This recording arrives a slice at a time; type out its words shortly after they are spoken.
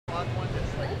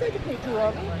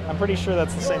I'm pretty sure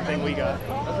that's the same thing we got.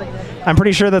 I'm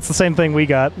pretty sure that's the same thing we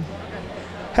got.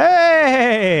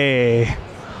 Hey!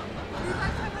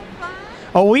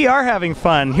 Oh, we are having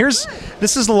fun.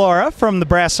 This is Laura from the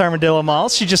Brass Armadillo Mall.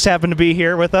 She just happened to be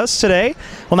here with us today.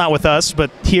 Well, not with us,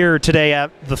 but here today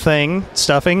at the thing,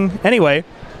 stuffing. Anyway.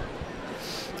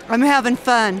 I'm having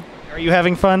fun. Are you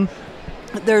having fun?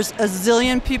 There's a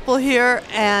zillion people here,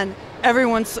 and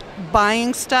everyone's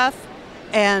buying stuff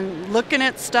and looking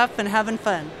at stuff and having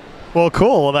fun. Well,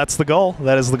 cool. Well, that's the goal.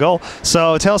 That is the goal.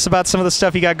 So tell us about some of the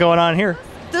stuff you got going on here.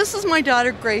 This is my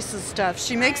daughter Grace's stuff.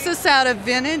 She makes this out of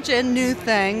vintage and new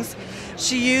things.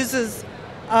 She uses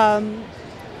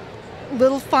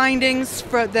little findings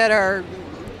that are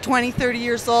 20, 30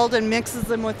 years old and mixes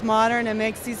them with modern and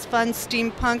makes these fun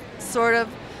steampunk sort of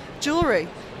jewelry.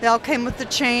 They all came with the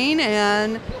chain,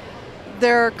 and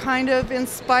they're kind of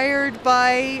inspired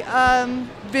by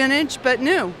vintage but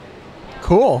new.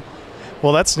 Cool.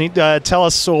 Well, that's neat. Tell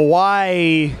us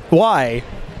why.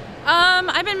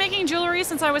 I've been making jewelry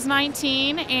since I was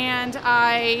 19, and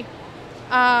I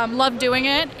love doing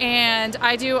it. And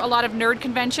I do a lot of nerd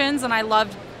conventions, and I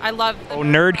love.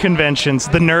 Nerd conventions,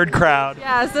 the nerd crowd.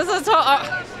 Yes, this is.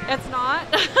 It's not.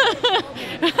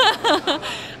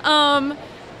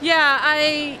 Yeah,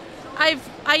 I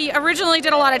originally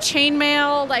did a lot of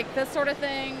chainmail, like this sort of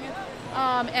thing,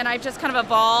 and I've just kind of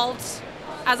evolved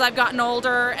as I've gotten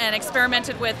older and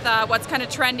experimented with what's kind of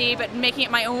trendy, but making it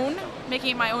my own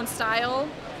style.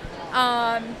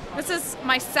 This is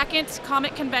my second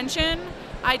comic convention.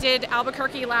 I did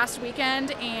Albuquerque last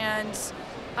weekend, and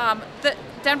the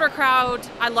Denver crowd,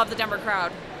 I love the Denver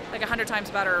crowd, like 100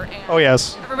 times better. And oh,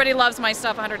 yes. Everybody loves my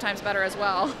stuff 100 times better as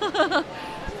well.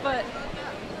 But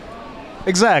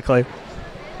exactly.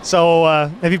 So,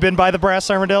 have you been by the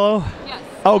Brass Armadillo? yes.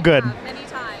 Oh, good. Many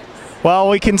times. Well,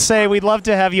 we can say we'd love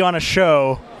to have you on a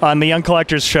show, on the Young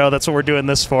Collectors Show. That's what we're doing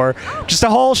this for. Just a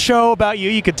whole show about you.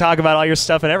 You could talk about all your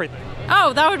stuff and everything.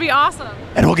 Oh, that would be awesome.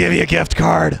 And we'll give you a gift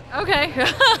card. Okay.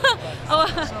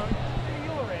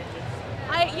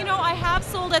 I have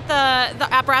sold at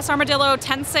at Brass Armadillo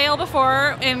tent sale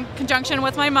before in conjunction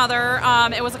with my mother.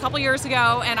 It was a couple years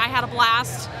ago, and I had a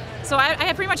blast. So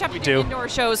I pretty much have to do indoor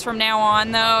shows from now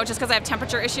on, though, just because I have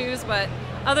temperature issues. But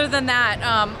other than that,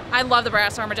 I love the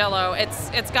Brass Armadillo.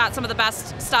 It's got some of the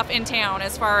best stuff in town,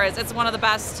 as far as it's one of the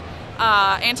best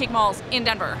antique malls in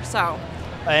Denver. So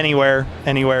anywhere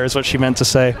is what she meant to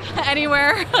say.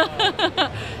 Anywhere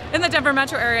in the Denver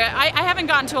metro area. I haven't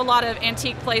gotten to a lot of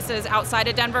antique places outside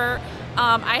of Denver.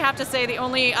 I have to say the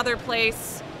only other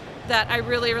place that I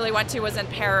really went to was in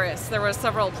Paris. There were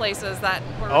several places that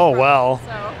were. Oh, well.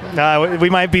 So. We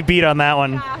might be beat on that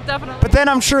one. Yeah, definitely. But then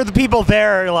I'm sure the people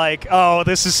there are like, oh,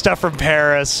 this is stuff from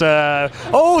Paris.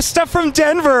 Oh, stuff from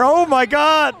Denver. Oh, my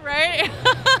God. Right?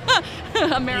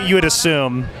 You would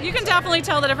assume. You can definitely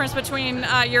tell the difference between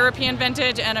European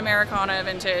vintage and Americana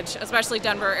vintage, especially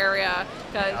Denver area,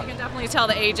 because you can definitely tell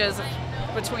the ages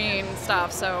between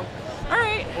stuff. So, all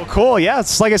right. Well, cool. Yeah,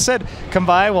 it's like I said, come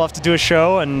by. We'll have to do a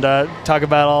show and talk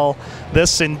about all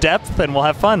this in depth, and we'll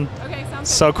have fun. Okay, sounds good.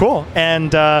 So cool.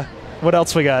 And what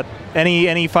else we got?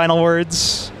 Any final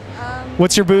words?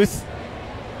 What's your booth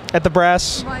at the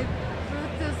Brass? My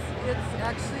booth is, it's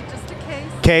actually just a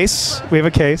case. Case. We have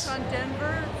a case. On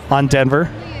Denver. On Denver.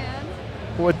 On the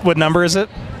end. What number is it?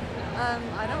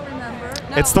 I don't remember.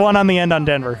 No, It's the one on the end on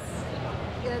Denver.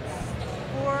 It's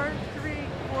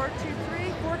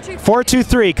 423.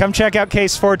 423. Come check out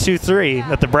case 423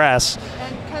 at the Brass.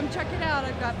 And come check it out.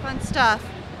 I've got fun stuff.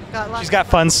 She's got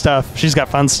fun stuff. She's got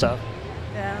fun stuff.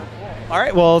 Yeah. All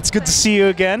right. Well, it's good to see you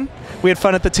again. We had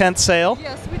fun at the tent sale.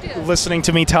 Yes, we did. Listening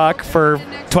to me talk for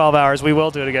 12 hours. We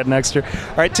will do it again next year.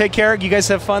 All right. Take care. You guys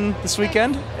have fun this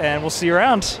weekend, and we'll see you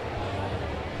around.